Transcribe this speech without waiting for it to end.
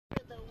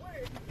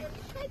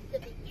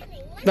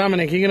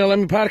Dominic, you going to let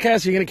me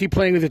podcast or you going to keep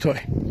playing with your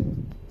toy?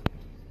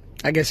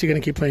 I guess you're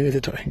going to keep playing with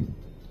your toy.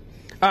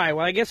 All right,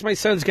 well, I guess my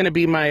son's going to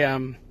be my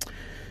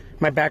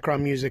my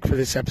background music for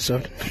this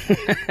episode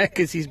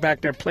because he's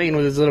back there playing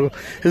with his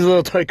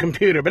little toy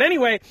computer. But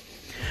anyway,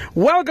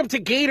 welcome to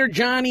Gator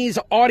Johnny's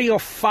audio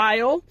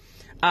file.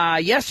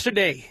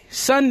 Yesterday,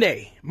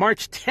 Sunday,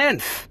 March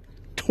 10th,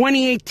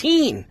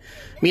 2018,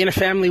 me and the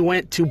family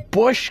went to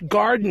Busch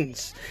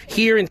Gardens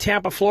here in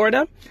Tampa,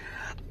 Florida.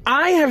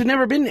 I have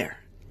never been there,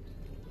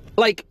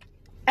 like,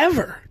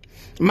 ever.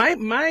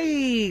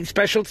 My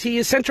specialty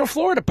is Central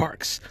Florida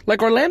parks,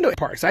 like Orlando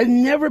parks. I've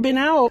never been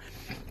out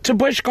to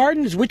Busch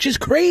Gardens, which is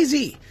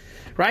crazy,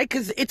 right?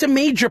 Because it's a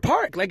major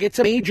park, like it's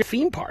a major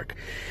theme park.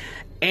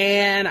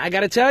 And I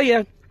got to tell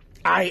you,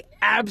 I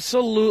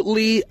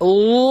absolutely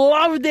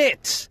loved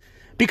it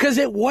because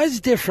it was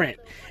different.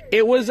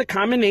 It was a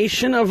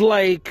combination of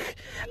like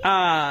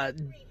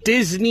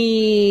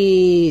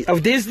Disney,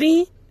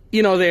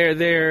 you know,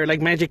 they're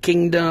like Magic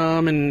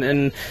Kingdom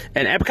and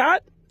Epcot,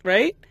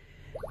 right?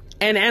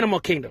 And Animal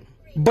Kingdom,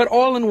 but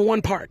all in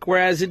one park.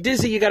 Whereas at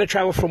Disney, you got to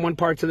travel from one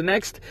park to the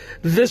next.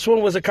 This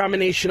one was a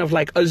combination of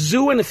like a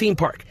zoo and a theme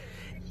park.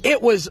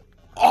 It was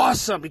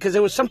awesome because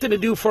there was something to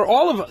do for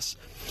all of us.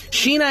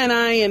 Sheena and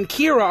I and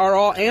Kira are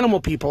all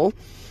animal people.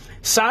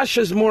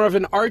 Sasha's more of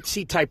an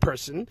artsy type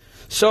person.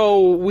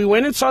 So we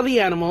went and saw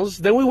the animals.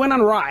 Then we went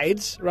on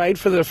rides, right,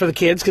 for the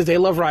kids because they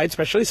love rides,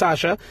 especially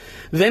Sasha.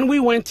 Then we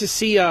went to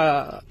see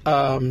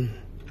an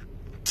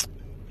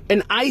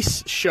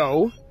ice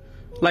show.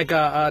 Like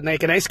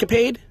an ice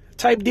capade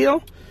type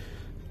deal.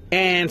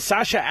 And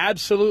Sasha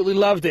absolutely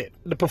loved it.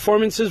 The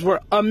performances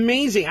were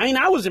amazing. I mean,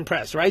 I was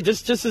impressed, right?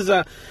 Just as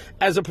a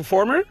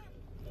performer,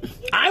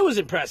 I was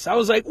impressed. I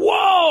was like,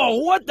 whoa,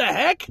 what the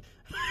heck?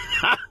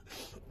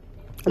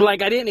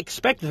 Like, I didn't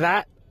expect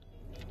that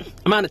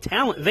amount of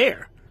talent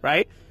there,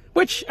 right?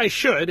 Which I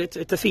should. It's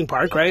a theme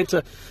park, right?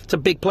 It's a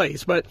big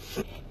place. But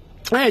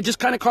it just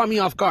kind of caught me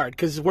off guard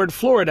because we're in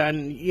Florida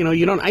and, you know,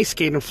 you don't ice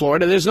skate in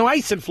Florida. There's no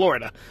ice in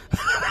Florida.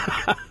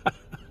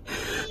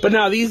 But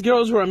no, these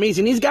girls were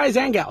amazing. These guys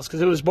and gals,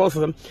 because it was both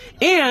of them.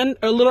 And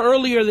a little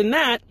earlier than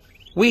that,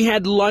 we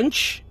had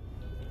lunch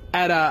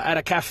at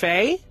a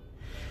cafe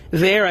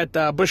there at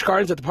Busch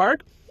Gardens at the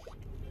park.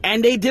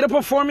 And they did a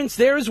performance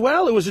there as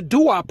well. It was a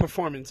doo-wop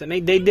performance. And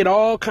they did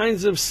all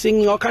kinds of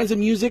singing, all kinds of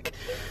music.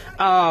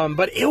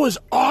 But it was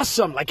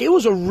awesome. Like, it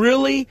was a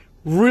really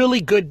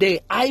good day.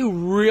 I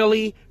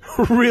really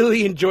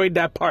enjoyed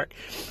that park.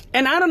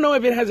 And I don't know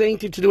if it has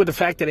anything to do with the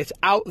fact that it's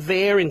out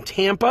there in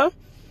Tampa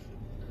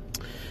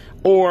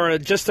or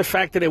just the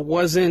fact that it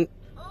wasn't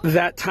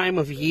that time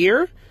of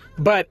year,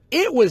 but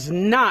it was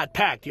not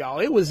packed, y'all.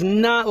 It was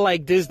not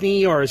like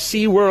Disney or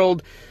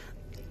SeaWorld.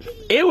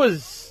 It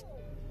was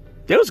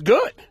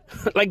good.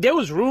 Like, there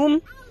was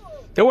room.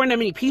 There weren't that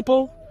many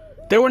people.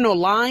 There were no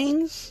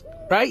lines.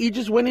 Right? You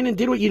just went in and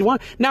did what you'd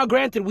want. Now,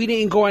 granted, we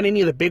didn't go on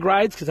any of the big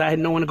rides because I had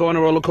no one to go on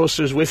the roller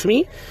coasters with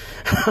me.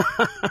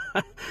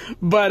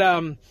 But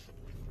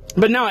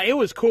no, it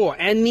was cool.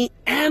 And the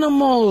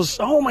animals,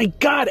 oh my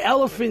God,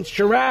 elephants,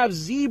 giraffes,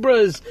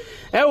 zebras.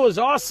 That was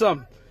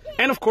awesome.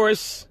 And of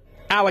course,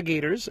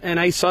 alligators. And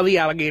I saw the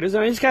alligators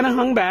and I just kind of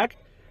hung back,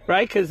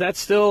 right? Because that's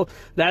still,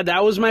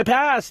 that was my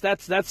past.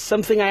 That's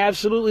something I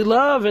absolutely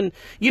love. And,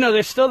 you know,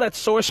 there's still that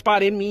sore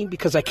spot in me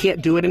because I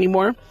can't do it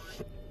anymore.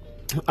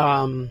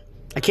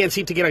 I can't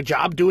seem to get a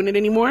job doing it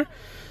anymore.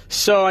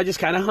 So I just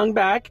kind of hung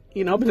back,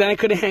 you know, but then I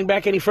couldn't hang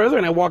back any further.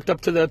 And I walked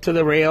up to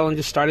the rail and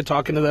just started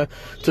talking to the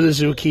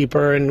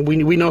zookeeper. And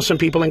we know some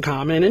people in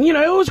common. And, you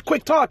know, it was a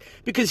quick talk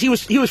because he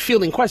was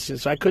fielding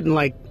questions. So I couldn't,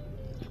 like,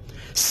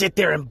 sit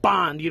there and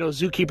bond, you know,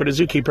 zookeeper to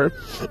zookeeper.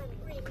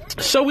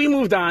 So we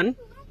moved on.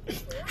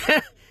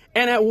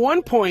 And at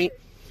one point,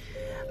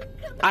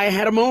 I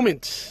had a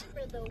moment.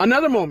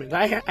 Another moment.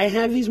 I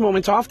have these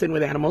moments often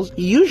with animals.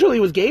 Usually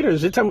with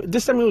gators. This time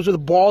it was with a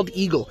bald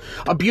eagle.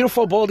 A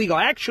beautiful bald eagle.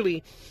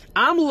 Actually,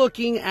 I'm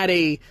looking at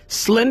a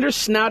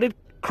slender-snouted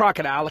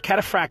crocodile, a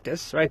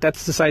cataphractus, right?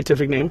 That's the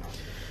scientific name.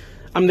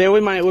 I'm there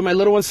with my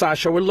little one,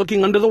 Sasha. We're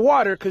looking under the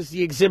water because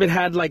the exhibit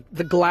had, like,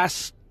 the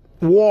glass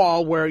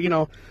wall where, you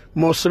know,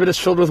 most of it is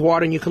filled with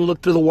water and you can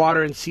look through the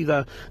water and see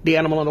the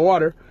animal in the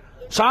water.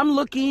 So I'm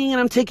looking and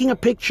I'm taking a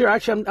picture.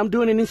 Actually, I'm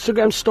doing an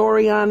Instagram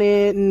story on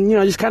it and, you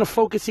know, just kind of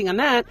focusing on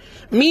that.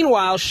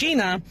 Meanwhile,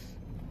 Sheena,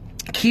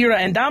 Kira,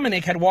 and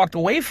Dominic had walked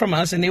away from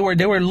us and they were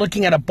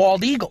looking at a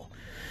bald eagle.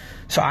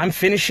 So I'm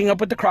finishing up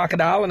with the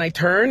crocodile and I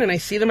turn and I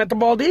see them at the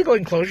bald eagle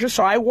enclosure.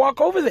 So I walk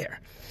over there.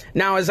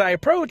 Now, as I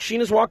approach,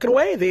 Sheena's walking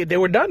away. They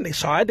were done. They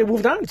saw it. They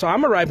moved on. So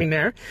I'm arriving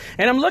there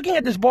and I'm looking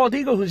at this bald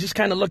eagle who's just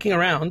kind of looking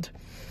around.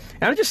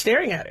 And I'm just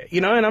staring at it,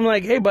 you know, and I'm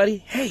like, hey, buddy,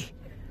 hey,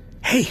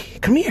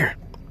 come here.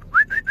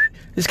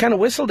 Just kind of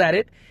whistled at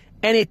it,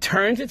 and it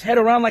turns its head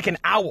around like an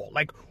owl,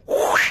 like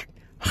whoosh,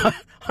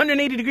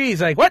 180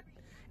 degrees, like what?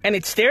 And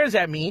it stares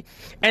at me,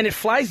 and it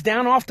flies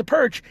down off the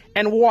perch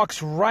and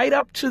walks right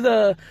up to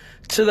the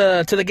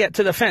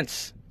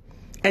fence,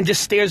 and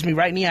just stares me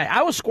right in the eye.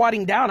 I was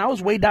squatting down. I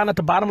was way down at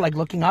the bottom, like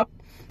looking up,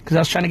 because I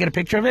was trying to get a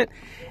picture of it.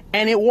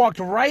 And it walked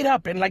right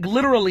up, and like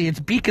literally its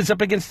beak is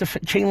up against the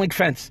chain link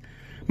fence.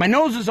 My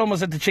nose is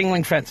almost at the chain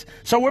link fence.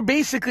 So we're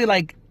basically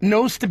like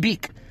nose to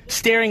beak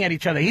staring at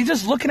each other. He's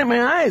just looking at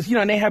my eyes, you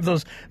know, and they have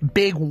those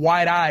big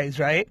wide eyes,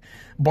 right?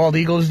 Bald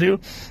eagles do.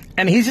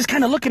 And he's just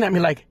kind of looking at me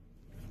like,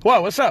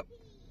 whoa, what's up?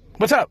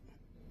 What's up?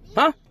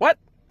 Huh? What?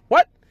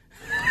 What?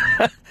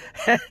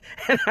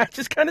 And I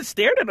just kind of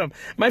stared at him.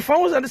 My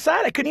phone was on the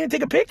side. I couldn't even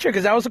take a picture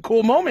because that was a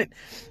cool moment.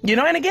 You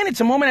know, and again,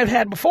 it's a moment I've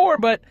had before,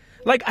 but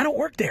like, I don't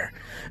work there.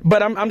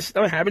 But I'm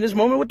having this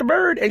moment with the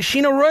bird, and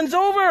Sheena runs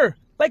over.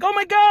 Like, oh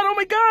my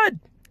God,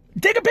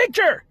 take a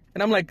picture.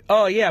 And I'm like,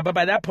 oh yeah, but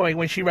by that point,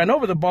 when she ran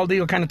over, the bald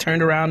eagle kind of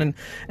turned around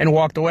and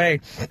walked away.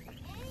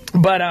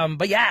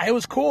 But yeah, it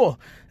was cool.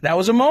 That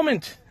was a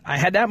moment. I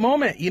had that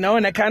moment, you know,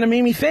 and that kind of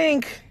made me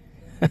think,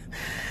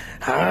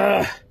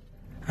 I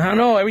don't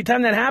know, every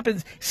time that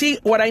happens, see,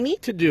 what I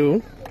need to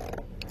do,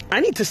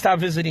 I need to stop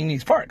visiting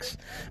these parks.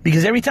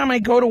 Because every time I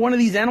go to one of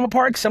these animal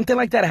parks, something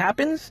like that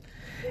happens,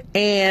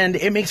 and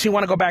it makes me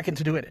want to go back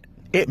into doing it.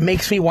 It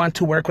makes me want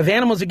to work with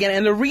animals again.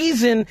 And the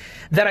reason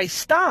that I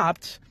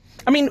stopped,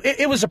 I mean,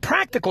 it was a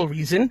practical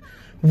reason.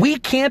 We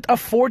can't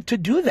afford to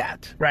do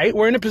that, right?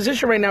 We're in a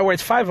position right now where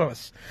it's 5 of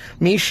us.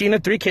 Me,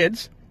 Sheena, 3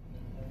 kids.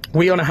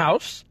 We own a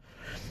house.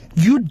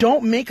 You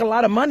don't make a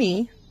lot of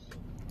money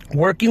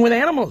working with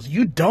animals.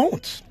 You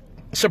don't.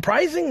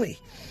 Surprisingly.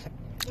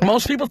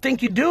 Most people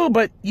think you do,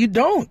 but you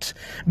don't.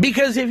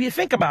 Because if you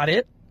think about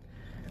it,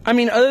 I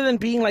mean, other than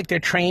being like their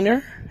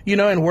trainer, you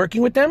know, and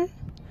working with them,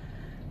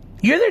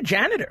 you're their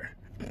janitor.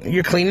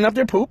 You're cleaning up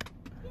their poop,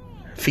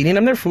 feeding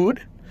them their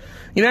food.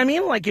 You know what I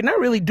mean? Like, you're not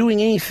really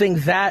doing anything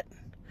that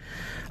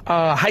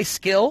high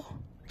skill,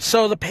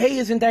 so the pay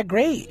isn't that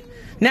great.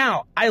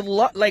 Now, I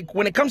love, like,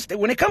 when it comes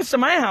to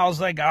my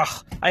house, like,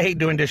 ugh, I hate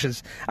doing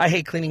dishes. I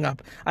hate cleaning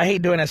up. I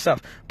hate doing that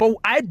stuff. But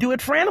I do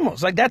it for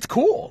animals. Like, that's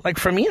cool. Like,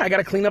 for me, I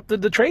gotta clean up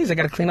the trays. I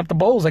gotta clean up the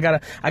bowls. I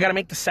gotta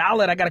make the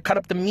salad. I gotta cut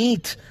up the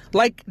meat.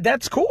 Like,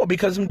 that's cool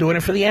because I'm doing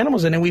it for the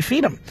animals, and then we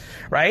feed them,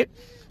 right?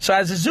 So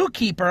as a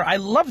zookeeper, I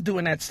love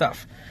doing that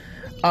stuff.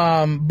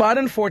 But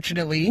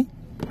unfortunately,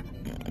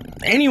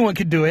 anyone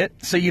could do it,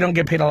 so you don't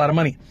get paid a lot of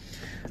money.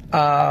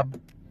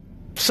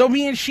 So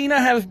me and Sheena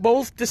have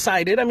both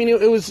decided. I mean,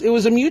 it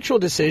was a mutual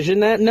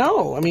decision that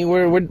no. I mean,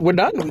 we're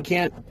done. We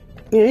can't.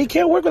 You know, you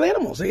can't work with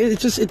animals.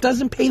 It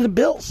doesn't pay the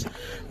bills.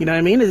 You know what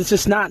I mean? It's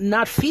just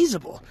not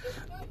feasible.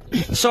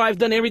 So I've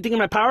done everything in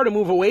my power to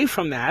move away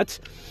from that.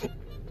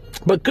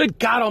 But good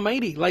God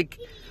Almighty, like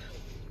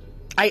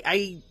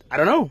I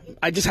don't know.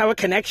 I just have a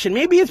connection.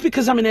 Maybe it's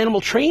because I'm an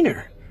animal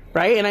trainer,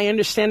 right? And I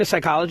understand the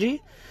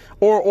psychology,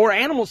 or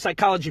animal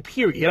psychology.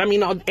 Period. I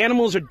mean,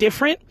 animals are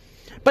different.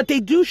 But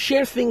they do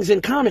share things in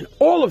common.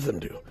 All of them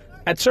do,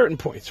 at certain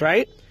points,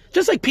 right?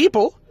 Just like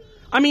people.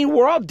 I mean,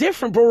 we're all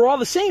different, but we're all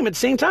the same at the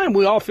same time.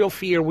 We all feel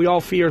fear. We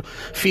all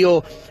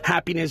feel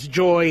happiness,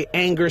 joy,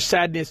 anger,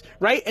 sadness,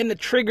 right? And the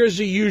triggers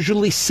are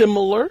usually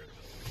similar.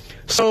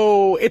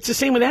 So it's the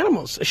same with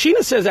animals.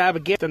 Sheena says I have a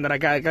gift and that I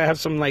gotta have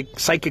some, like,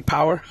 psychic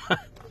power.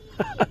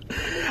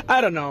 I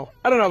don't know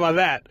about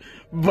that.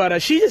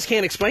 But she just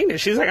can't explain it.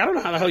 She's like, I don't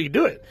know how the hell you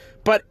do it.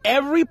 But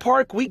every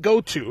park we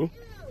go to,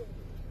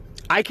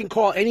 I can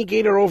call any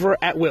gator over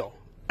at will.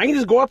 I can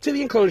just go up to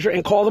the enclosure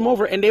and call them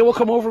over, and they will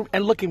come over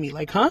and look at me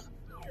like, huh?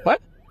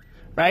 What?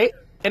 Right?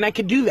 And I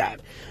can do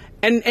that.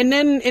 And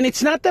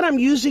it's not that I'm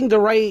using the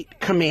right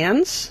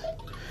commands,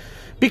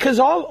 because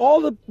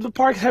all the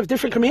parks have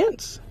different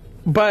commands.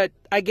 But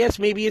I guess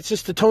maybe it's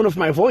just the tone of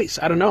my voice.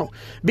 I don't know.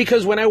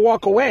 Because when I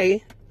walk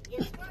away,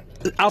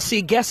 I'll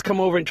see guests come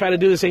over and try to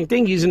do the same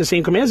thing using the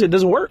same commands. It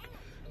doesn't work.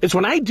 It's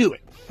when I do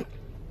it.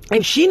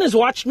 And Sheena's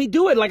watched me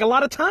do it, like, a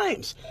lot of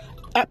times.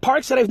 At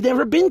parks that I've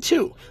never been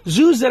to,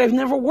 zoos that I've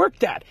never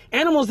worked at,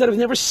 animals that have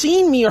never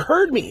seen me or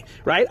heard me,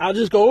 right? I'll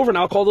just go over and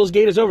I'll call those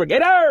gators over.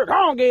 Gator, come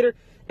on, gator.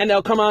 And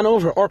they'll come on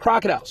over. Or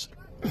crocodiles.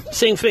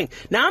 Same thing.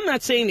 Now, I'm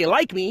not saying they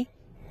like me,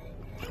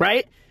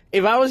 right?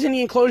 If I was in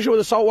the enclosure with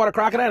a saltwater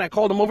crocodile and I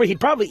called him over, he'd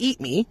probably eat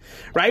me,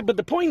 right? But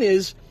the point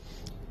is,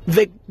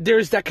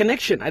 there's that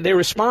connection. They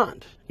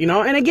respond, you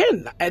know? And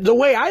again, the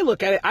way I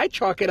look at it, I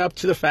chalk it up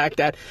to the fact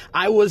that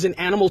I was an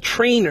animal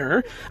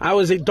trainer. I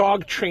was a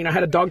dog trainer. I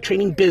had a dog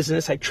training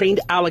business. I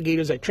trained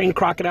alligators. I trained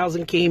crocodiles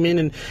and caiman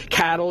and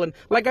cattle. And,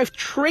 like, I've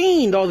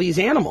trained all these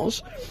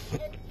animals.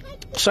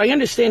 So I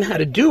understand how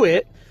to do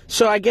it.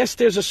 So I guess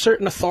there's a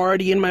certain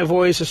authority in my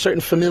voice, a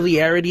certain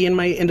familiarity in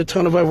the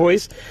tone of my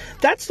voice.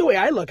 That's the way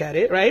I look at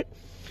it, right?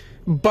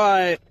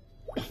 But,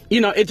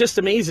 you know, it just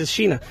amazes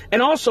Sheena.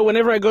 And also,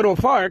 whenever I go to a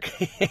park,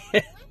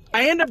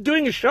 I end up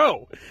doing a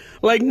show.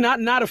 Like,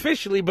 not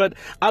officially, but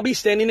I'll be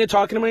standing there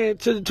talking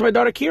to my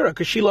daughter Kira,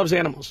 because she loves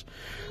animals,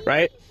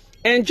 right?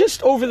 And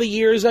just over the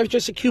years, I've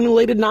just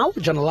accumulated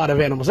knowledge on a lot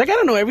of animals. Like, I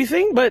don't know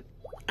everything, but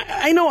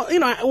I know, you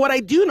know, what I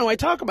do know, I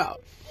talk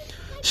about.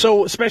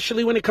 So,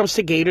 especially when it comes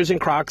to gators and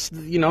crocs,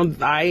 you know,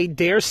 I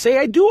dare say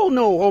I do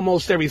know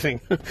almost everything.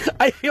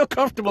 I feel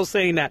comfortable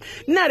saying that.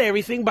 Not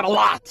everything, but a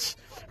lot,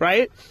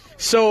 right?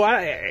 So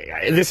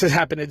this has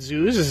happened at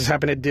zoos, this has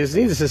happened at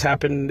Disney, this has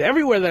happened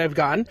everywhere that I've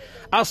gone.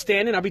 I'll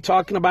stand and I'll be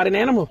talking about an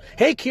animal.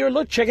 Hey, Kira,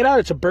 look, check it out.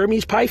 It's a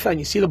Burmese python.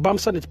 You see the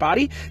bumps on its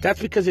body? That's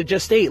because it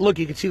just ate. Look,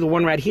 you can see the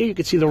one rat here. You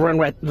can see the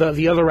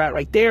other rat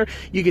right there.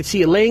 You can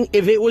see it laying.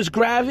 If it was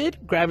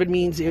gravid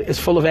means it's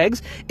full of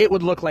eggs, it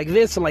would look like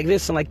this and like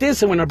this and like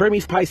this. And when a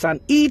Burmese python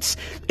eats,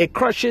 it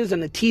crushes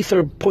and the teeth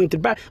are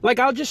pointed back. Like,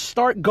 I'll just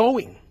start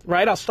going.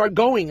 Right? I'll start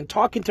going and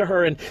talking to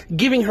her and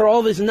giving her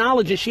all this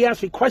knowledge, and she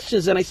asks me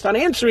questions and I start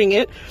answering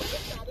it.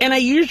 And I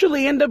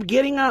usually end up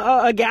getting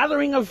a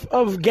gathering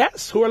of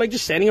guests who are like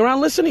just standing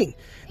around listening.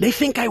 They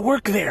think I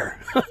work there.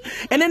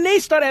 And then they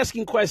start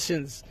asking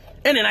questions.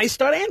 And then I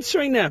start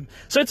answering them.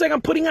 So it's like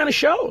I'm putting on a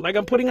show. Like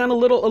I'm putting on a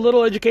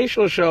little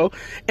educational show.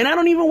 And I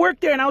don't even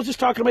work there. And I was just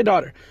talking to my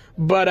daughter.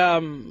 But,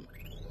 and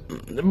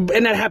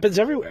that happens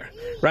everywhere.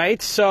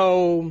 Right?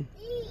 So,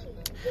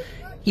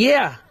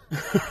 yeah.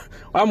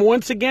 I'm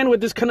once again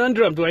with this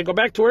conundrum. Do I go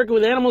back to working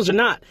with animals or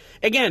not?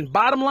 Again,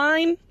 bottom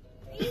line,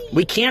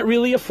 we can't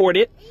really afford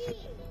it.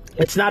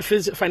 It's not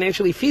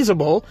financially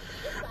feasible.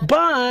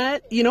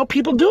 But, you know,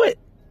 people do it.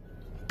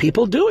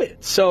 People do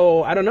it.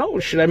 So, I don't know.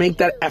 Should I make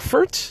that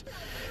effort?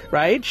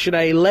 Right? Should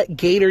I let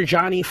Gator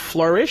Johnny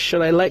flourish?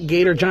 Should I let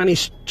Gator Johnny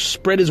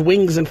spread his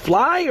wings and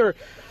fly? Or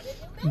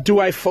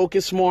do I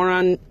focus more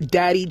on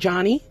Daddy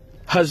Johnny,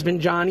 Husband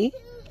Johnny,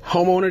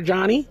 Homeowner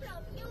Johnny?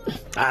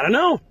 I don't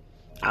know.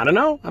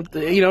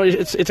 You know,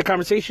 it's a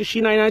conversation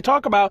Sheena and I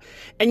talk about.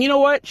 And you know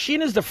what?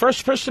 Sheena is the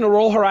first person to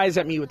roll her eyes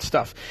at me with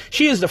stuff.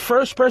 She is the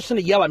first person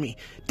to yell at me.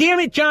 Damn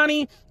it,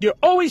 Johnny. You're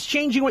always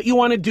changing what you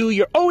want to do.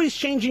 You're always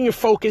changing your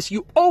focus.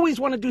 You always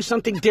want to do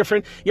something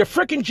different. Your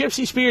frickin'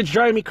 gypsy spirit's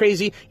driving me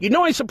crazy. You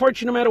know I support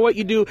you no matter what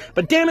you do.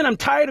 But damn it, I'm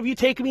tired of you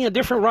taking me on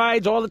different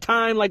rides all the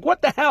time. Like,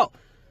 what the hell?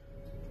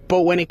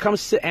 But when it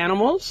comes to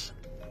animals,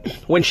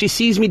 when she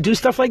sees me do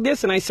stuff like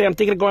this and I say I'm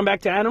thinking of going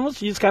back to animals,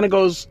 she just kind of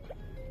goes,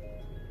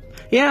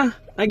 yeah,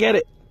 I get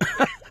it.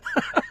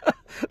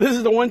 This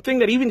is the one thing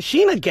that even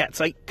Sheena gets,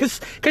 like, because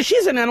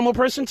she's an animal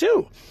person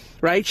too,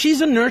 right? She's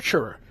a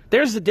nurturer.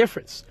 There's the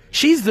difference.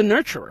 She's the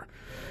nurturer.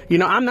 You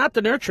know, I'm not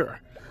the nurturer.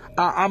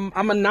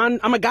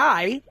 I'm a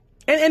guy,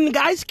 and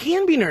guys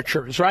can be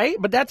nurturers, right?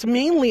 But that's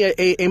mainly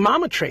a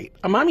mama trait,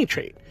 a mommy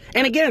trait.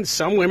 And again,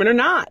 some women are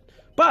not,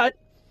 but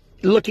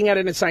looking at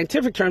it in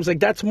scientific terms, like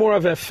that's more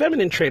of a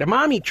feminine trait, a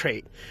mommy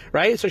trait,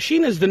 right? So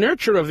Sheena's the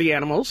nurturer of the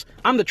animals.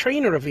 I'm the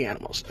trainer of the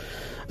animals.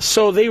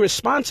 So they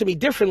respond to me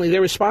differently. They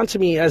respond to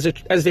me as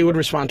they would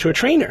respond to a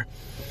trainer.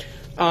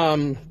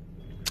 But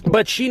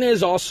Sheena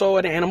is also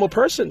an animal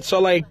person. So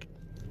like,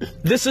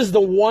 this is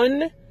the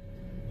one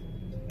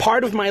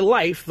part of my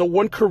life, the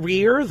one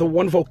career, the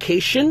one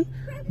vocation,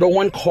 the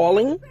one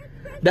calling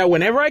that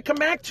whenever I come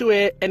back to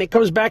it and it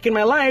comes back in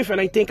my life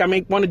and I think I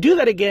may want to do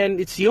that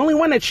again, it's the only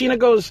one that Sheena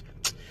goes,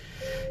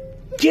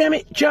 damn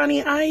it,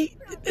 Johnny,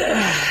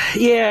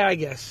 yeah, I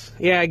guess.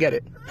 Yeah, I get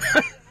it.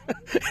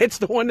 It's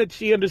the one that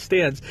she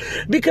understands.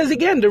 Because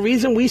again, the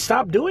reason we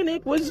stopped doing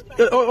it was,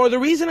 or the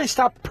reason I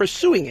stopped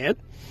pursuing it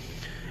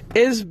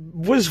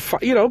was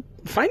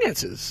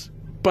finances.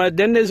 But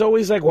then there's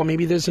always like, well,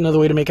 maybe there's another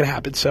way to make it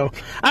happen. So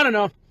I don't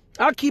know.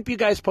 I'll keep you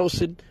guys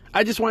posted.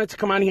 I just wanted to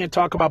come on here and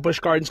talk about Busch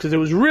Gardens because it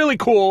was really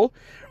cool,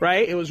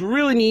 right? It was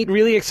really neat,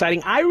 really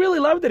exciting. I really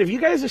loved it. If you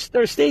guys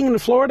are staying in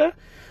Florida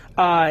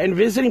and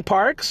visiting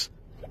parks,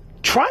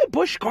 try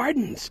Busch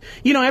Gardens.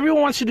 You know,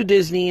 everyone wants to do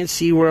Disney and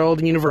SeaWorld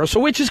and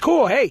Universal, which is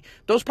cool. Hey,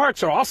 those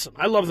parks are awesome.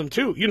 I love them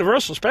too.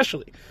 Universal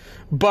especially.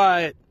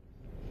 But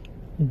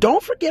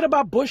don't forget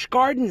about Busch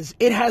Gardens.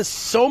 It has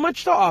so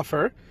much to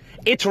offer.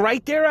 It's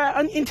right there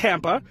in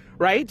Tampa,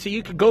 right? So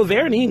you could go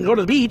there and you can go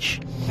to the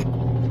beach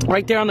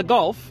right there on the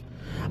Gulf.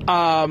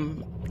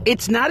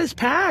 It's not as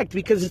packed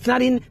because it's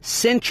not in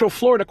Central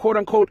Florida, quote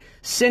unquote,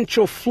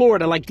 Central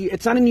Florida. Like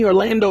it's not in the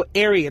Orlando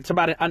area. It's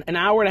about an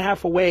hour and a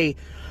half away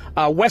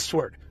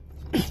westward.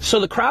 So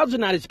the crowds are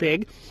not as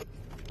big.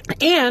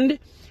 And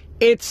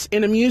it's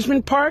an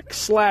amusement park /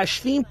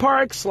 theme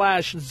park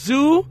 /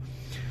 zoo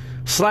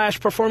 /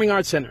 performing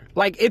arts center.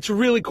 Like, it's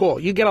really cool.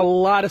 You get a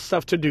lot of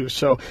stuff to do.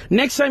 So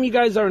next time you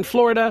guys are in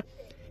Florida,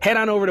 head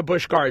on over to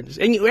Busch Gardens.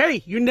 And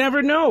you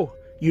never know.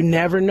 You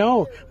never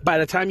know. By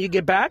the time you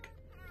get back,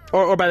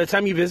 or by the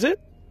time you visit,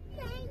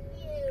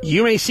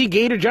 you may see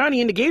Gator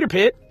Johnny in the gator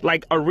pit,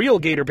 like a real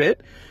gator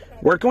pit,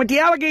 working with the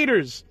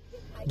alligators.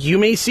 You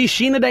may see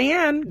Sheena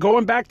Diane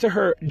going back to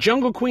her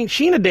Jungle Queen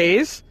Sheena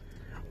days,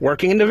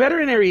 working in the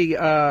veterinary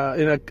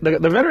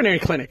the veterinary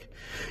clinic.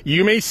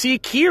 You may see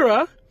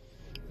Kira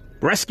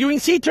rescuing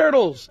sea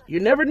turtles.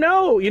 You never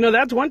know. You know,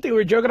 that's one thing we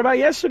were joking about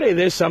yesterday.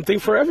 There's something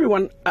for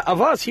everyone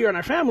of us here in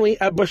our family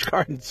at Busch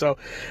Gardens. So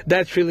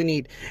that's really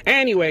neat.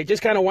 Anyway,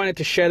 just kind of wanted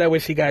to share that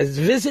with you guys.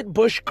 Visit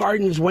Busch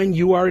Gardens when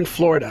you are in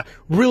Florida.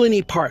 Really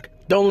neat park.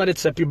 Don't let it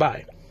slip you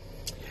by.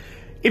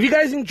 If you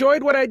guys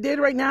enjoyed what I did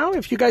right now,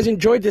 if you guys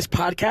enjoyed this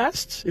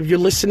podcast, if you're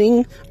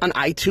listening on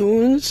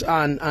iTunes,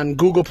 on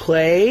Google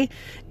Play,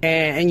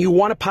 and you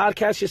want to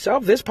podcast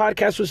yourself, this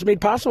podcast was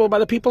made possible by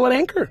the people at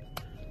Anchor.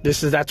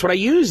 That's what I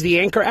use, the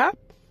Anchor app.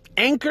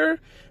 Anchor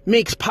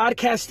makes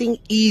podcasting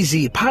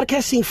easy.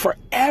 Podcasting for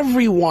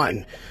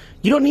everyone.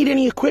 You don't need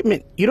any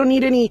equipment. You don't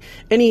need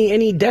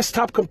any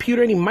desktop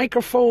computer, any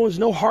microphones,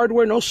 no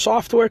hardware, no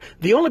software.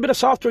 The only bit of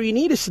software you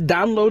need is to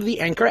download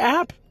the Anchor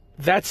app.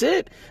 That's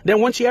it.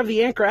 Then once you have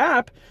the Anchor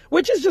app,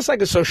 which is just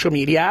like a social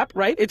media app,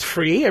 right? It's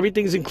free.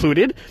 Everything's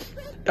included.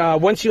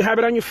 Once you have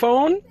it on your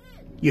phone,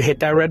 you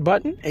hit that red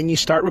button and you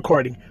start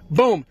recording.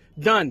 Boom.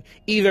 Done.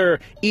 Either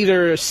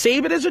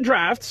save it as a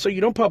draft so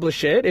you don't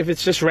publish it if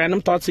it's just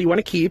random thoughts that you want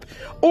to keep,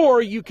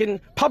 or you can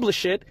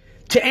publish it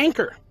to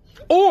Anchor.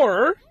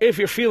 Or if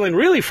you're feeling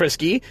really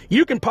frisky,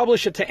 you can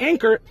publish it to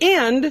Anchor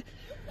and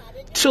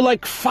to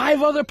like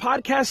 5 other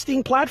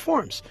podcasting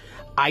platforms.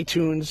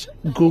 iTunes,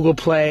 Google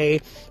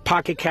Play,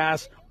 Pocket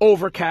Cast,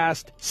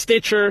 Overcast,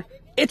 Stitcher.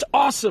 It's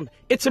awesome.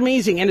 It's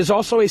amazing. And there's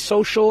also a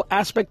social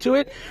aspect to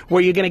it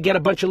where you're going to get a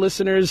bunch of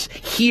listeners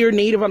here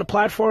native on the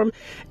platform,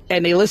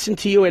 and they listen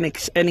to you and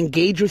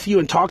engage with you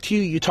and talk to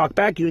you. You talk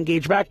back, you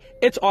engage back.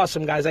 It's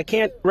awesome, guys. I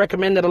can't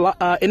recommend it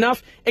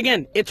enough.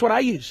 Again, it's what I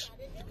use.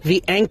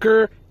 The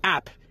Anchor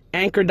app,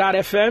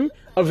 Anchor.fm,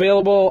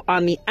 available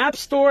on the App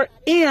Store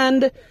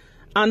and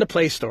on the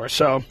Play Store.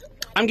 So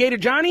I'm Gator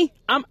Johnny.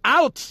 I'm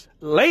out.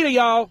 Later,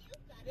 y'all.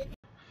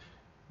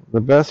 The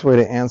best way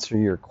to answer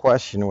your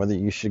question, whether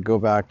you should go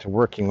back to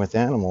working with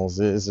animals,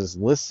 is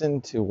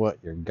listen to what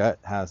your gut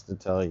has to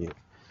tell you.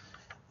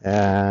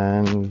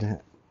 And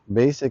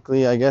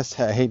basically, I guess,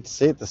 I hate to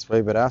say it this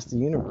way, but ask the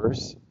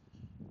universe,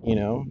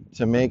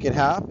 to make it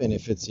happen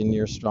if it's in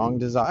your strong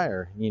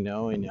desire,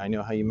 and I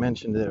know how you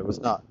mentioned that it was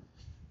not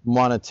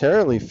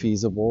monetarily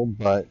feasible,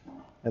 but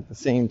at the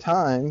same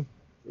time,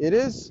 it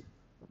is.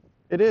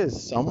 It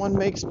is. Someone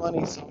makes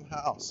money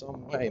somehow,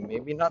 some way,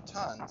 maybe not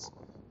tons,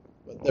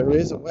 but there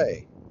is a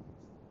way.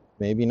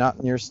 Maybe not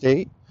in your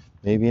state,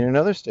 maybe in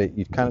another state.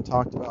 You kind of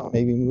talked about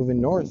maybe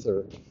moving north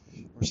or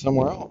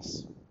somewhere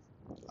else.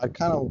 I'd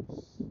kind of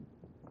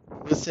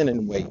listen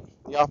and wait.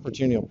 The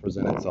opportunity will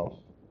present itself.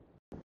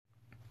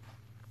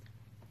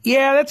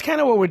 Yeah, that's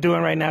kind of what we're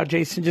doing right now,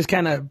 Jason. Just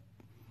kind of,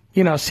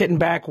 sitting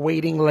back,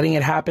 waiting, letting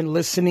it happen,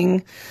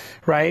 listening,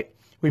 right?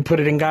 We put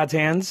it in God's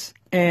hands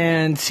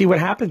and see what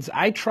happens.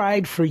 I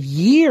tried for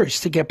years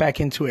to get back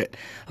into it.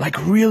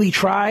 Like, really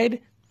tried.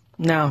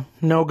 No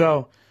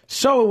go.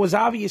 So it was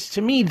obvious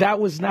to me that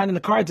was not in the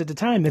cards at the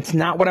time. That's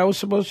not what I was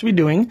supposed to be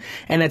doing,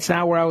 and it's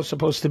not where I was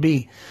supposed to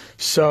be.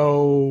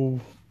 So,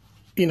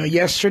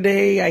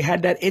 yesterday I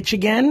had that itch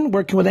again,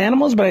 working with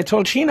animals, but I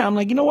told Sheena, I'm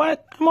like, you know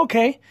what? I'm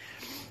okay.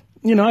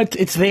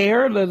 It's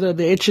there. The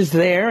itch is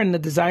there, and the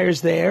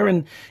desire's there,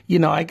 and,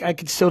 I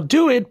could still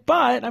do it,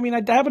 but, I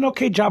have an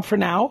okay job for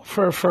now,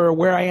 for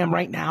where I am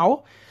right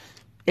now.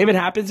 If it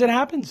happens, it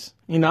happens.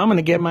 I'm going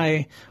to get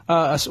my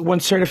one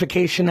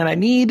certification that I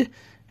need,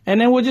 and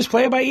then we'll just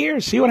play it by ear,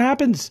 see what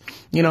happens.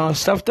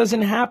 Stuff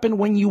doesn't happen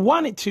when you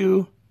want it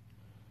to,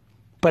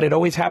 but it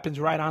always happens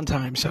right on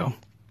time. So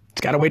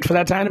it's got to wait for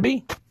that time to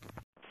be.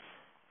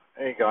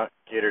 Hey,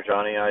 Gator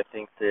Johnny, I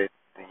think that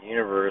the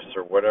universe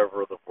or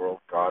whatever, the world,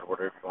 God,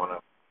 whatever you want to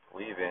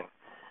believe in,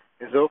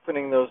 is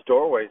opening those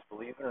doorways,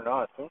 believe it or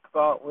not. Think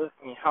about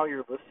how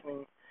you're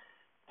listening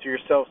to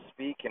yourself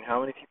speak and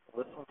how many people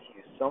listen to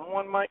you.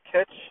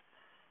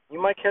 You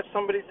might catch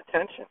somebody's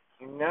attention.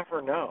 You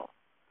never know.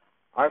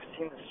 I've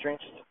seen the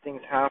strangest of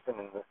things happen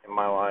in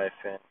my life,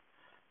 and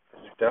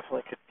this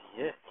definitely could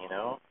be it,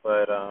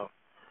 But,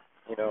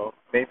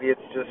 maybe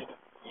it's just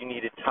you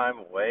needed time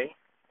away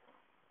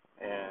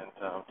and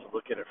to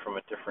look at it from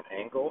a different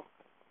angle.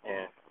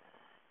 And,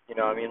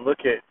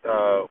 look at,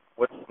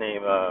 what's his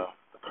name, the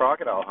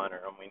crocodile hunter.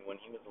 When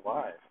he was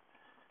alive.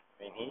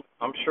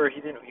 I'm sure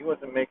he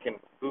wasn't making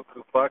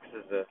buku bucks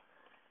as a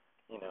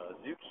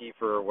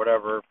zookeeper or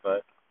whatever,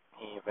 but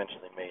he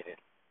eventually made it,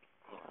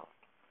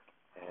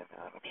 and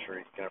I'm sure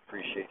he's going to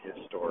appreciate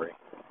his story.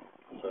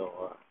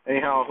 So,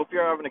 anyhow, I hope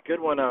you're having a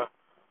good one.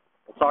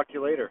 We'll talk to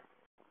you later.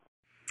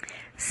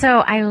 So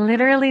I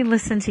literally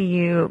listened to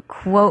you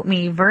quote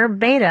me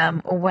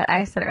verbatim what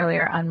I said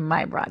earlier on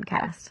my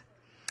broadcast.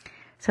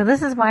 So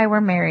this is why we're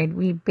married.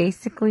 We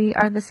basically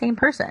are the same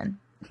person,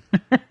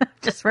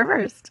 just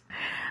reversed.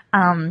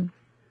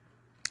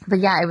 But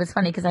yeah, it was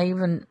funny because I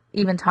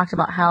even talked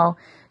about how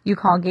you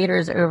call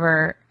gators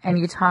over and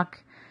you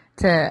talk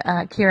to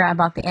Kira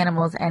about the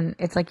animals, and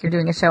it's like you're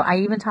doing a show. I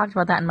even talked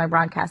about that in my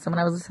broadcast. And when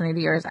I was listening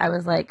to yours, I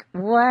was like,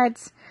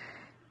 what?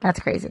 That's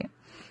crazy.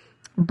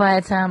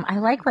 But I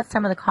like what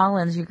some of the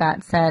call-ins you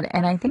got said,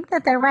 and I think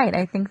that they're right.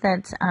 I think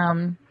that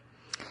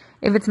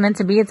if it's meant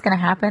to be, it's going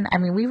to happen.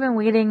 We've been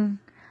waiting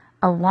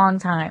a long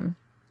time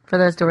for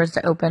those doors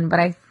to open, but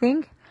I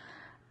think,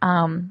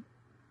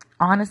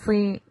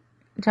 honestly,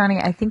 Johnny,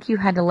 I think you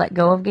had to let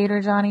go of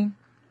Gator Johnny,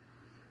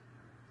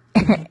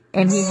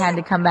 and he had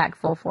to come back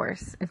full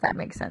force, if that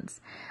makes sense.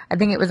 I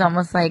think it was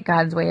almost like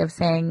God's way of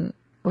saying,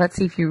 let's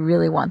see if you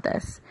really want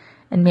this.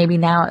 And maybe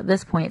now at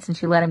this point,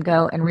 since you let him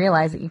go and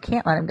realize that you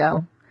can't let him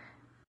go,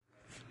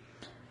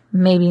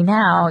 maybe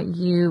now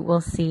you will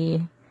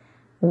see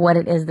what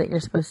it is that you're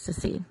supposed to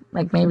see.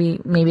 Like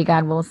maybe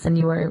God will send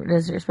you where it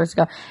is you're supposed to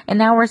go. And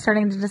now we're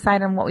starting to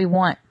decide on what we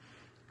want.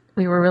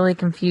 we were really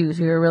confused.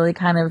 We were really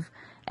kind of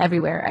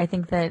everywhere. I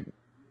think that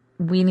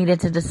we needed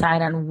to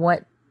decide on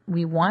what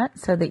we want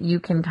so that you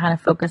can kind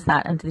of focus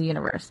that into the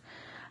universe.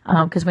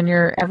 Because when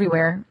you're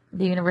everywhere,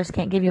 the universe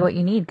can't give you what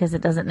you need because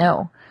it doesn't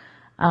know.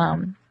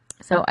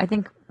 So I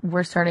think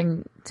we're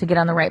starting to get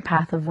on the right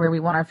path of where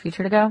we want our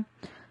future to go.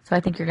 So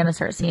I think you're going to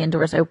start seeing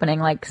doors opening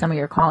like some of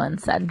your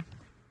call-ins said.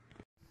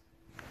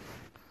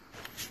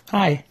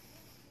 Hi.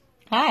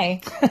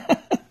 Hi.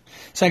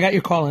 So I got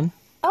your call in.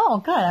 Oh,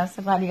 good. I'm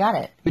so glad you got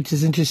it. Which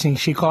is interesting.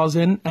 She calls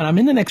in, and I'm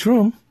in the next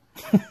room.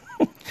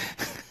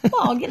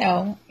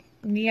 Well,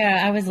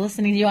 yeah, I was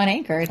listening to you on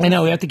Anchor. I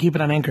know, we have to keep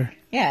it on Anchor.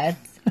 Yeah.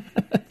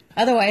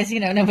 Otherwise,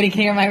 nobody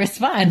can hear my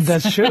response.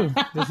 That's true.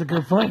 That's a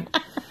good point.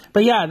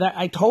 But yeah,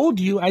 I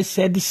told you, I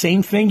said the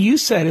same thing you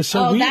said. It's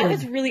so weird. That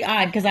was really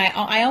odd because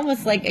I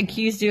almost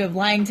accused you of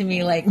lying to me.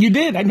 You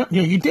did. I know.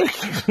 Yeah, you did.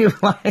 You're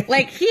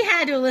lying. He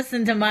had to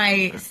listen to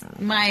my.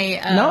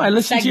 No, I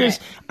listened segment. to yours.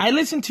 I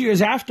listened to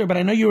yours after, but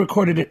I know you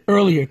recorded it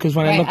earlier because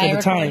when I looked at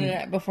the time,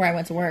 recorded it before I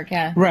went to work.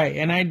 Yeah. Right,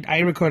 and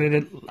I recorded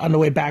it on the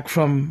way back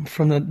from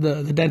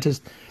the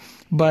dentist,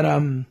 but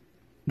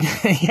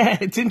yeah,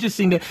 it's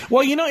interesting to.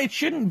 Well, it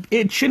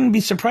shouldn't be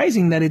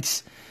surprising that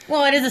it's.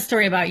 Well, it is a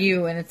story about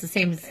you, and it's the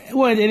same.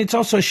 Well, and it's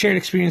also a shared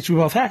experience we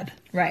both had.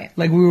 Right.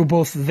 Like, we were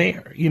both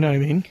there, you know what I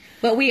mean?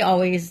 But we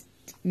always,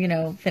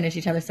 finish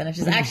each other's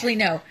sentences. Actually,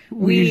 no.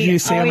 We usually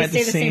say them at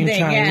the same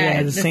time.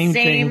 Yeah, the same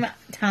thing.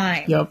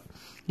 time. Yep.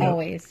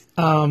 Always.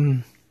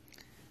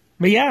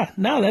 But yeah,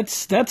 no,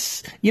 that's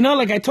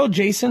like I told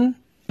Jason,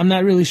 I'm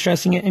not really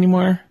stressing it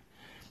anymore.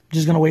 I'm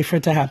just going to wait for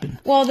it to happen.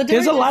 Well,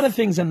 there's a lot of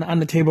things on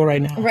the table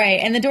right now. Right,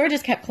 and the door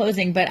just kept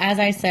closing. But as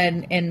I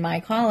said in my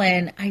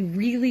call-in, I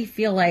really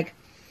feel like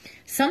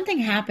something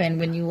happened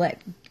when you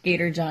let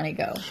Gator Johnny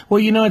go.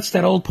 Well, it's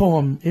that old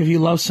poem. If you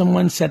love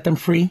someone, set them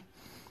free.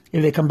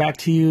 If they come back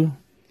to you,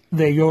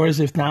 they're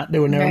yours. If not, they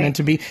were never meant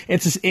to be.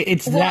 It's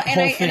that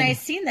whole thing. And I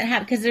seen that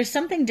happen because there's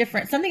something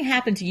different. Something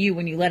happened to you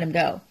when you let him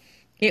go.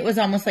 It was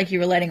almost like you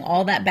were letting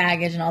all that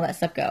baggage and all that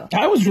stuff go.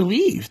 I was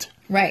relieved.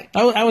 Right.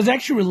 I was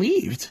actually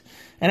relieved.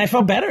 And I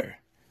felt better.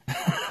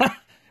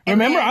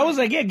 Remember, I was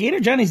like, yeah, Gator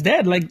Johnny's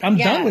dead. I'm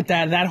done with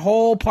that. That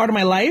whole part of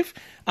my life,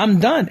 I'm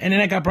done. And then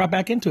I got brought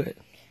back into it.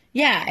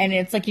 Yeah, and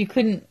it's like it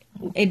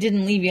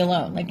didn't leave you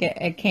alone.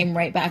 It came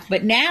right back.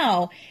 But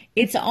now,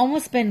 it's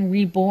almost been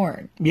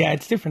reborn. Yeah,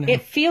 it's different now.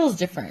 It feels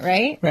different,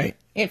 right? Right.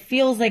 It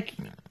feels like,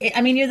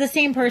 you're the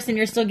same person.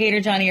 You're still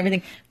Gator Johnny,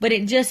 everything. But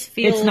it just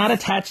feels... It's not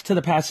attached to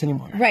the past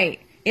anymore.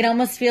 Right. It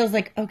almost feels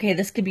like, okay,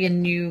 this could be a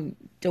new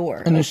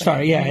door. A new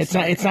start, yeah.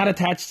 It's not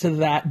attached to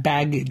that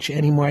baggage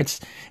anymore.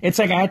 It's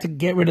like I had to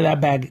get rid of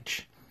that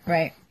baggage.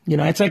 Right.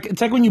 It's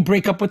like when you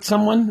break up with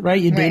someone,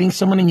 right? You're dating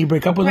someone and you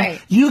break up with them.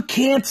 You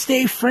can't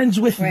stay friends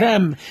with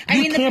them.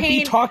 You can't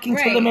be talking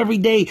to them every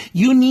day.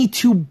 You need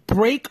to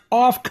break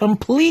off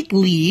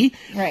completely.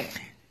 Right.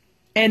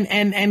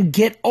 And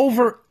get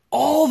over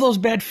all those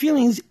bad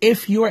feelings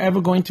if you're ever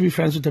going to be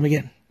friends with them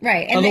again.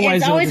 Right. And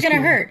it's always going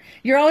to hurt.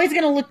 You're always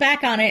going to look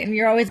back on it and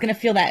you're always going to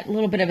feel that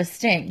little bit of a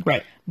sting.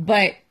 Right.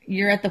 But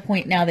you're at the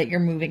point now that you're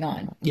moving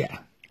on. Yeah.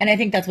 And I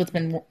think that's what's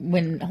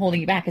been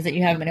holding you back is that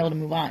you haven't been able to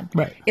move on.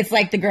 Right. It's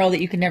like the girl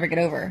that you could never get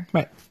over.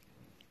 Right.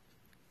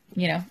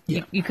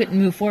 You couldn't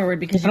move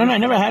forward because I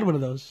never had one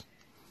of those.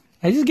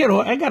 I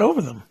got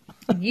over them.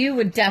 You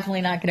would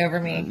definitely not get over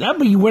me. No,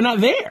 but you were not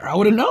there. I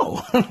wouldn't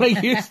know.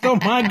 You're still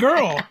my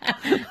girl.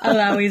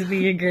 I'll always be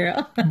your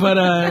girl.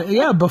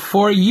 But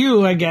before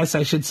you, I guess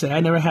I should say,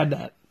 I never had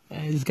that.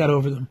 I just got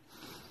over them.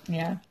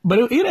 Yeah.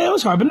 But it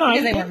was hard. But no,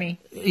 because they weren't me.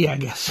 Yeah, I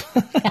guess.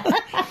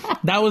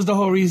 That was the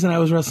whole reason I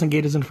was wrestling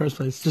Gators in the first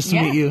place, just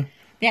to meet you.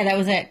 Yeah, that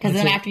was it. Because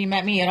then after you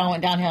met me, it all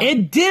went downhill.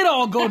 It did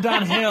all go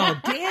downhill.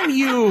 Damn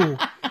you.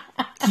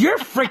 It's your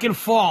freaking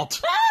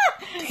fault.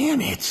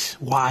 Damn it.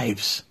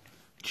 Wives.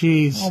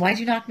 Jeez. Well, why'd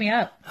you knock me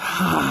up?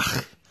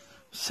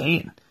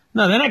 Saying.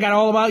 No, then I got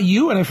all about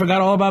you, and I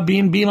forgot all about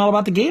being all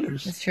about the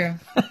Gators. That's true.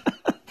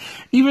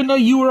 Even though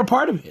you were a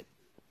part of it.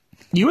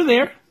 You were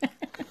there.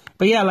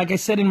 But yeah, like I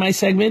said in my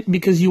segment,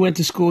 because you went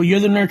to school, you're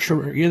the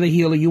nurturer, you're the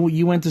healer.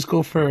 You went to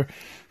school for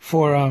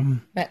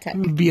Vet tech.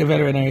 Be a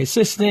veterinary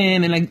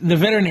assistant and the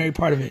veterinary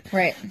part of it.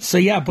 Right. So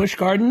yeah, Busch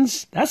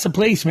Gardens, that's the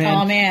place, man.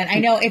 Oh man, I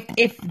know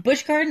if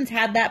Busch Gardens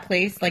had that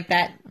place like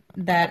that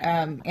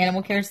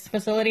animal care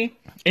facility.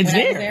 It's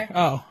there.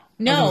 Oh.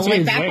 No,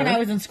 back when I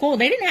was in school,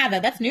 they didn't have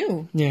that. That's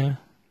new. Yeah.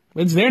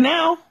 It's there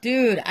now.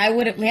 Dude, I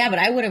would have but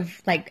I would have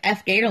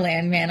F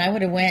Gatorland, man. I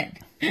would have went.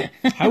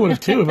 I would have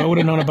too if I would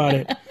have known about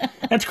it.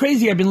 That's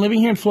crazy. I've been living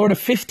here in Florida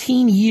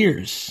 15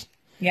 years.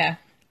 Yeah.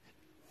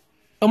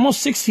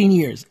 Almost 16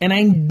 years. And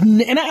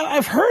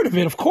I've heard of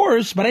it, of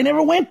course, but I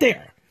never went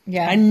there.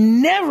 Yeah. I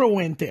never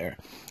went there.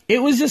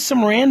 It was just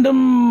some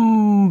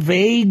random,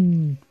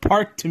 vague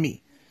park to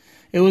me.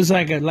 It was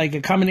like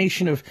a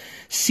combination of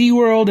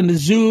SeaWorld and the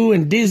zoo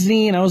and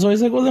Disney. And I was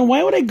always like, well, then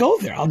why would I go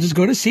there? I'll just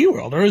go to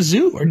SeaWorld or a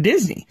zoo or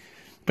Disney.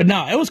 But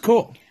no, it was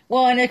cool.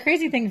 Well, and the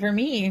crazy thing for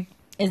me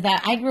is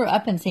that I grew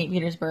up in St.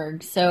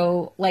 Petersburg.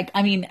 So,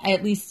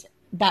 at least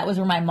that was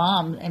where my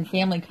mom and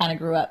family kind of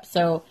grew up.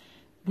 So,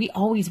 we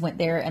always went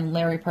there, and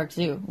Laurie Park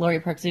Zoo.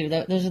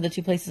 Those are the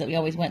two places that we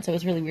always went. So it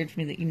was really weird for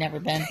me that you've never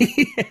been.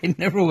 I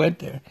never went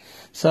there.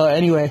 So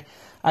anyway,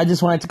 I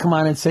just wanted to come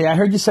on and say, I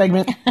heard your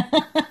segment.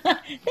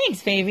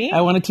 Thanks, baby.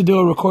 I wanted to do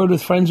a record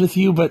with friends with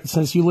you, but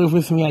since you live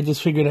with me, I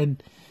just figured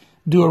I'd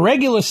do a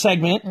regular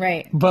segment.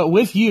 Right. But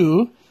with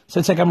you, so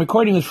it's like I'm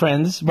recording with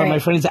friends, but my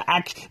friends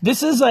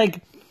this is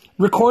like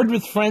record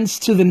with friends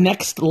to the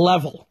next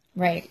level.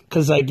 Right.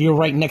 Because like you're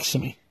right next to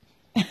me.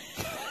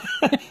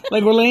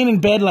 Like we're laying in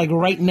bed, like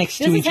right next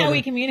to each other. This is how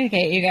we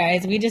communicate, you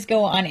guys. We just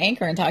go on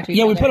Anchor and talk to each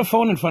other. Yeah, we put a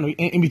phone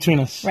in between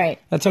us. Right.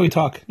 That's how we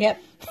talk.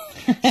 Yep.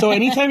 So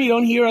anytime you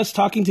don't hear us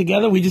talking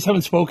together, we just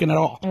haven't spoken at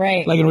all.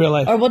 Right. Like in real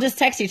life. Or we'll just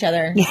text each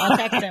other. I'll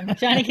text him.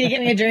 Johnny, can you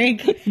get me a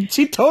drink?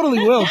 She totally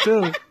will,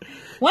 too.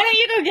 Why don't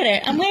you go get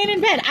it? I'm laying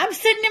in bed. I'm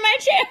sitting in my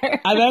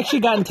chair. I've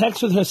actually gotten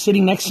texts with her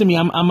sitting next to me.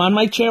 I'm on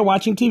my chair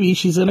watching TV.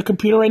 She's in a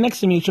computer right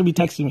next to me, and she'll be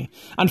texting me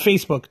on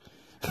Facebook.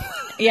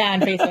 Yeah,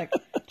 on Facebook.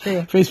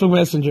 True. Facebook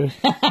Messenger.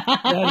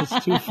 That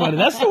is too funny.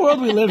 That's the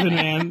world we live in,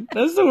 man.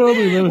 That's the world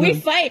we live in. We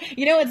fight.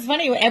 You know, it's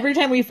funny. Every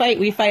time we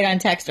fight on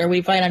text or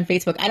we fight on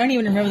Facebook. I don't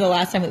even remember the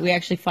last time that we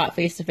actually fought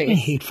face to I face.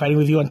 hate fighting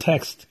with you on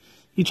text.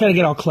 You try to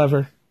get all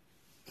clever.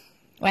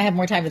 Well, I have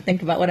more time to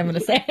think about what I'm going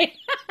to say.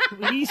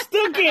 You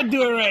still can't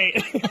do it right.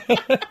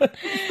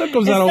 That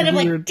comes out all Instead of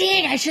weird. like,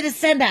 dang, I should have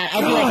said that.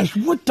 I'll Gosh, be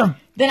like, what the?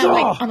 then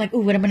I'm like, ooh,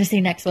 what am I going to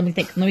say next? Let me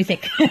think.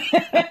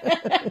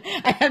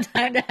 I have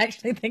time to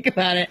actually think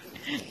about it.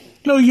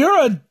 No,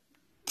 you're a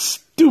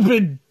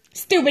stupid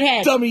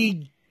head.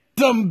 dummy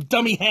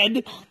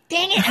head.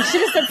 Dang it! I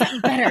should have said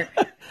something better.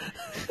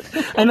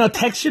 I know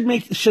text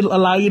should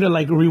allow you to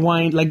like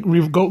rewind, like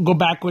go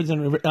backwards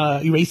and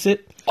erase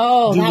it.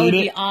 Oh, that would Delete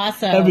be it.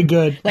 awesome. That'd be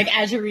good. Like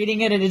as you're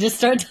reading it, it'd just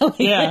start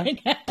deleting.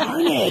 Yeah.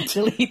 Darn it.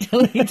 delete.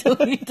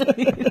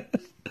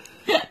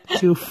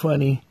 Too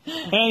funny.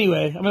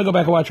 Anyway, I'm gonna go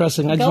back and watch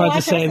wrestling. I just wanted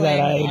to say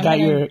that I got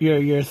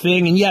your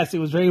thing, and yes, it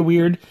was very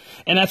weird,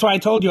 and that's why I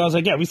told you. I was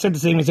like, yeah, we said the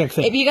same exact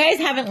thing. If you guys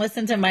haven't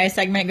listened to my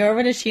segment, go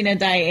over to Sheena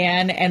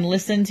Diane and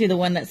listen to the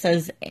one that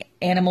says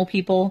animal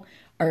people,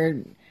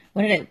 or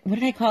what did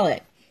I call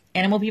it?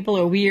 Animal people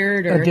are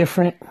weird or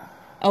different.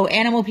 Oh,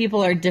 animal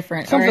people are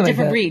different, Something or a like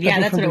different that. breed.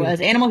 Yeah, that's what it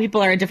was. Animal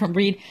people are a different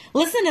breed.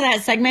 Listen to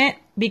that segment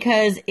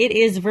because it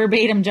is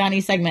verbatim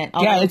Johnny's segment.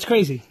 Yeah, it's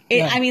crazy.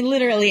 I mean,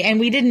 literally, and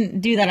we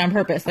didn't do that on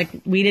purpose. Like,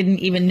 we didn't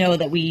even know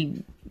that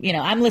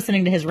I'm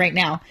listening to his right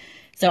now,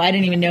 so I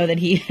didn't even know that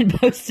he had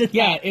posted that.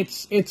 Yeah,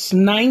 it's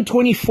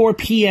 9:24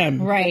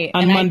 p.m. Right.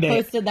 on Monday.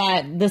 I posted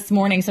that this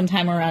morning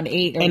sometime around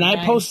 8 or and 9.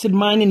 I posted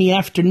mine in the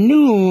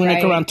afternoon, like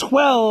Right. around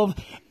 12.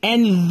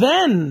 And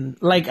then,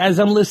 like, as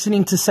I'm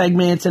listening to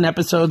segments and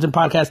episodes and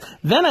podcasts,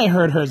 then I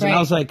heard hers, and I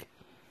was like,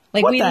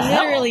 like, what we the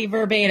hell? literally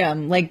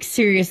verbatim, like,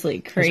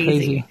 seriously crazy.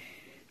 Crazy.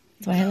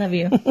 That's why I love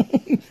you.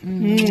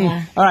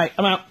 All right,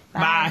 I'm out.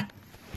 Bye.